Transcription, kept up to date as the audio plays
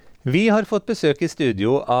Vi har fått besøk i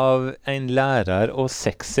studio av en lærer og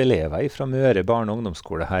 6 elever fra Møre barne- og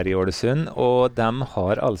ungdomsskole her i Ålesund, og de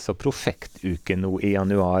har altså profektuke nå i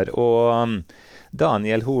januar. Og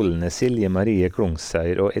Daniel Holene, Silje Marie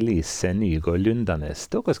Klungsøyr og Elise Nygaard Lundanes,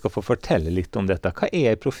 dere skal få fortelle litt om dette. Hva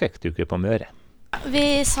er en profektuke på Møre?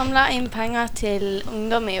 Vi samler inn penger til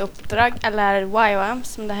ungdom i oppdrag, eller YOM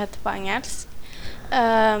som det heter på engelsk.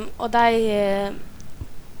 Og de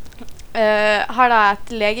har da et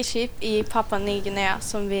legeskip i Papua Ny-Guinea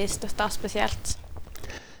som vi støtter spesielt.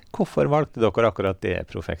 Hvorfor valgte dere akkurat det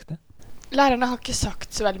prosjektet? Lærerne har ikke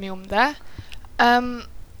sagt så veldig mye om det,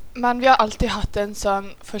 men vi har alltid hatt en sånn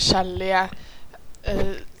forskjellige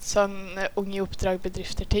sånn unge i oppdrag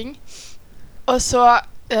bedrifter-ting. Og så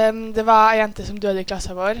det var en jente som døde i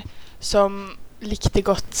klassen vår, som likte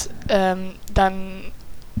godt den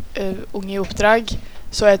unge i oppdrag,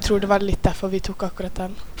 så jeg tror det var litt derfor vi tok akkurat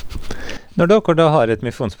den. Når dere da har et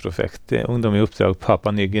misjonsprosjekt, Ungdom i oppdrag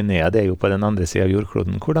Papua Ny-Guinea, det er jo på den andre siden av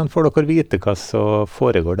jordkloden, hvordan får dere vite hva som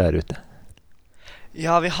foregår der ute?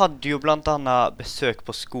 Ja, vi hadde jo blant annet besøk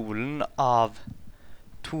på skolen av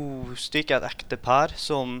 2 stykker, et ektepar,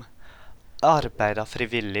 som arbeidet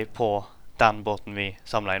frivillig på den båten vi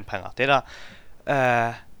samlet inn penger til.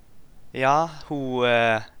 Ja, hun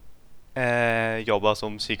jobbet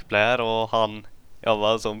som sykepleier, og han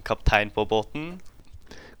jobbet som kaptein på båten.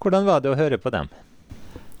 Hvordan var det å høre på dem?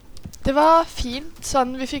 Det var fint.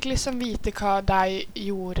 Sånn, vi fikk liksom vite hva de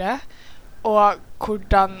gjorde, og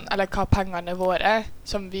hva pengene våre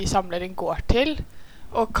som vi samler inn går til,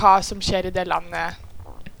 og hva som skjer i det landet,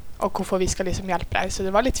 og hvorfor vi skal liksom hjelpe dem. Så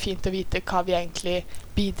det var litt fint å vite hva vi egentlig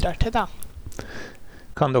bidrar til da.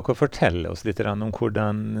 Kan dere fortelle oss litt om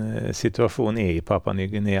hvordan situasjonen er i Papua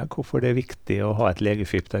Ny-Guinea? Hvorfor det er viktig å ha et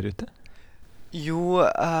legeskip der ute? Jo,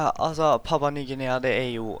 altså Papua Ny-Guinea det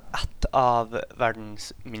er jo et av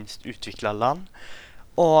verdens minst utviklede land,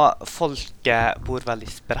 og folket bor veldig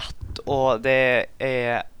spredt, og det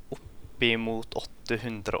er oppimot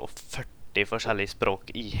 840 forskjellige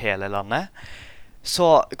språk i hele landet.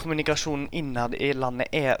 Så kommunikasjonen innad i landet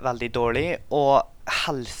er veldig dårlig, og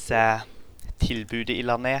helsetilbudet i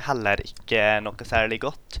landet er heller ikke noe særlig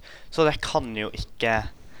godt. Så det kan jo ikke,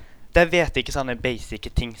 det vet ikke sånne basic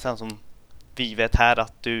ting, sånn som vi vet her,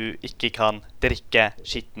 at du ikke kan drikke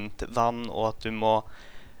skittent vann, og at du må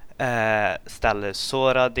stelle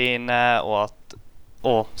sårene dine,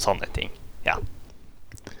 og sånne ting. Ja.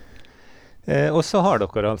 Og så har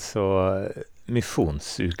dere altså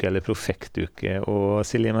misjonsuke eller profektuke, og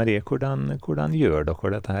Silje Marie, hvordan gjør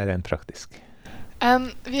dere dette her rent praktisk?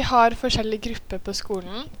 Vi har forskjellige grupper på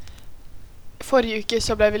skolen. Forrige uke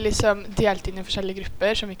så ble vi liksom delt inn i forskjellige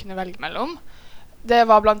grupper som vi kunne velge mellom. Det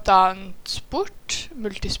var blant annet sport,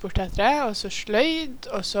 multisport heter det, og så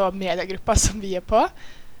sløyd, og så mediegruppa som vi er på.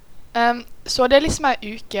 Så det er liksom en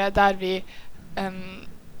uke der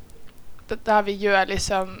vi gjør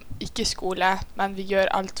liksom ikke skole, men vi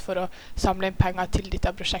gjør alt for å samle inn penger til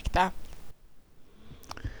dette prosjektet.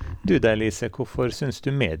 Du da, Elise, hvorfor synes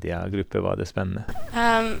du mediegruppe var det spennende?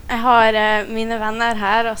 Jeg har mine venner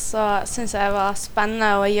her, og så synes jeg det var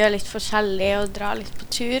spennende å gjøre litt forskjellig og dra litt på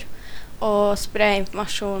tur, og spre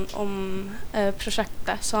informasjon om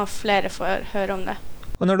prosjektet, så flere får høre om det.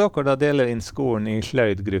 Og når dere da deler inn skolen i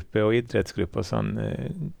sløydgruppe og idrettsgruppe og sånn,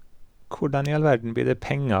 hvordan i all verden blir det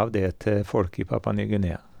penger av det til folk i Papua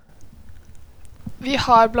Ny-Guinea? Vi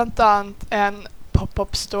har blant annet en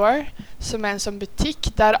pop-up store, som er en sånn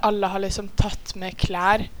butikk der alle har liksom tatt med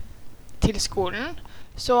klær til skolen.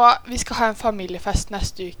 Så vi skal ha en familiefest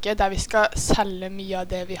neste uke, der vi skal selge mye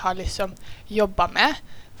av det vi har liksom jobbet med.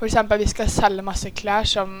 For eksempel, vi skal selge masse klær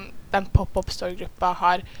som den pop-up store-gruppa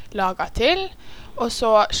har laget til, og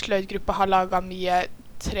så sløydgruppa har laget mye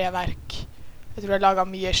treverk. Jeg tror de har laget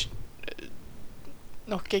mye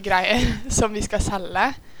noe greier som vi skal selge.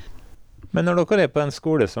 Men når dere er på en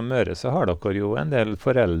skole som Møre, så har dere jo en del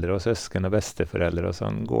foreldre og søsken og besteforeldre og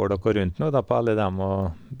sånn. Går dere rundt nå da på alle dem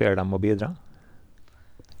og ber dem å bidra?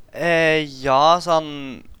 Ja,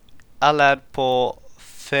 sånn, eller på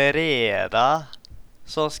fredag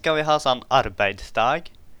så skal vi ha sånn arbeidsdag,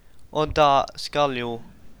 og da skal jo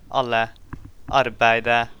alle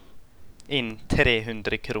arbeide inn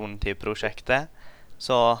 300 kroner til prosjektet.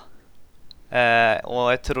 Så, og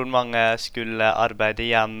jeg tror mange skulle arbeide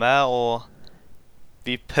hjemme, og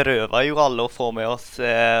vi prøver jo alle å få med oss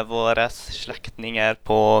våre slektninger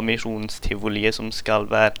på misjonstivoliet som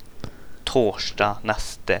skal være torsdag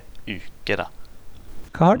neste uke da.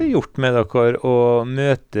 Hva har det gjort med dere å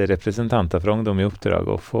møte representanter fra Ungdom i oppdrag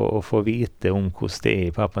og få vite om hvordan det er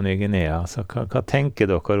i Papua Ny-Guinea? Altså, hva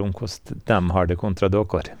tenker dere om hvordan de har det kontra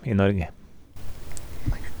dere i Norge?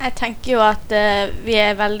 Jeg tenker jo at vi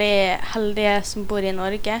veldig heldige som bor i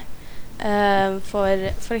Norge.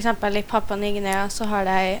 For eksempel i Papua Ny-Guinea så har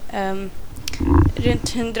de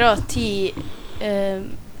rundt 110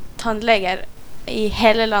 tannleger i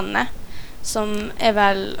hele landet, som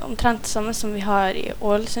vel omtrent det samme som vi har i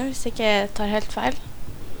Ålesund, hvis jeg ikke tar helt feil.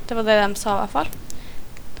 Det var det de sa i hvert fall.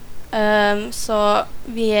 Så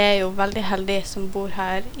vi jo veldig heldige som bor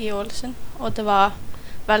her i Ålesund, og det var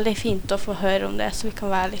veldig fint å få høre om det, så vi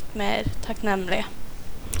kan være litt mer takknemlige.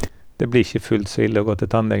 Det blir ikke fullt så ille å gå til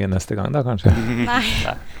tannlegen neste gang da, kanskje? Nei.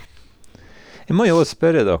 Jeg må jo også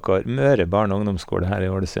spørre dere, Møre barne- og ungdomsskole her i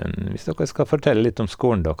Ålesund, hvis dere skal fortelle litt om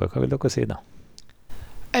skolen dere, hva vil dere si da?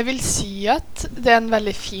 Jeg vil si at det en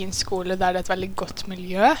veldig fin skole der det et veldig godt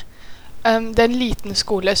miljø. Det en liten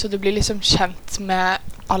skole, så du blir liksom kjent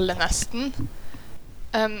med alle nesten.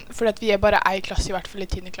 Fordi at vi bare en klasse, i hvert fall i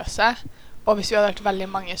 10. klasse. Og hvis vi hadde vært veldig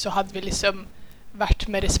mange, så hadde vi liksom vært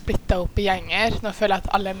mer splittet opp i gjenger. Nå føler jeg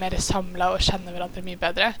at alle mer samlet og kjenner hverandre mye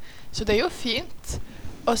bedre. Så det jo fint.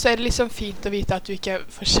 Og så det liksom fint å vite at du ikke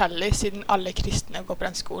forskjellig, siden alle kristne går på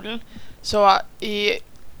den skolen. Så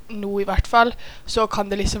nå i hvert fall, så kan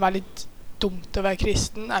det liksom være litt dumt å være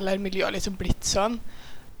kristen, eller miljøet liksom blitt sånn.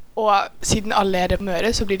 Og siden alle det Møre,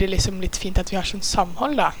 så blir det liksom litt fint at vi har sånn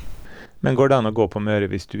samhold da. Men går det an å gå på Møre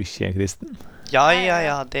hvis du ikke kristen? Ja,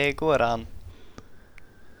 det går an.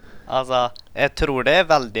 Altså, jeg tror det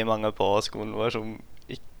veldig mange på skolen vår som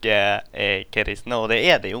ikke kristne, og det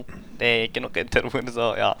det jo. Det ikke noe jeg tror,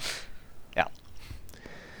 så ja.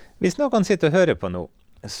 Hvis noen sitter og hører på nå,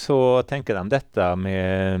 så tenker de dette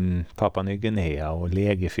med Papua Ny-Guinea og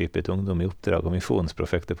legefypet ungdom i oppdrag og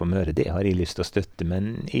misjonsprosjektet på Møre, det har jeg lyst til å støtte,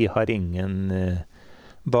 men jeg har ingen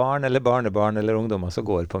barn eller barnebarn eller ungdommer som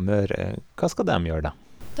går på Møre. Hva skal de gjøre da?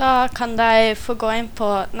 Da kan de få gå inn på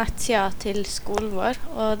nettsida til skolen vår,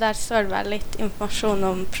 og der står det vel litt informasjon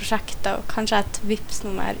om prosjektet og kanskje et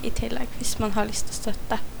Vipps-nummer i tillegg, hvis man har lyst til å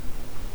støtte.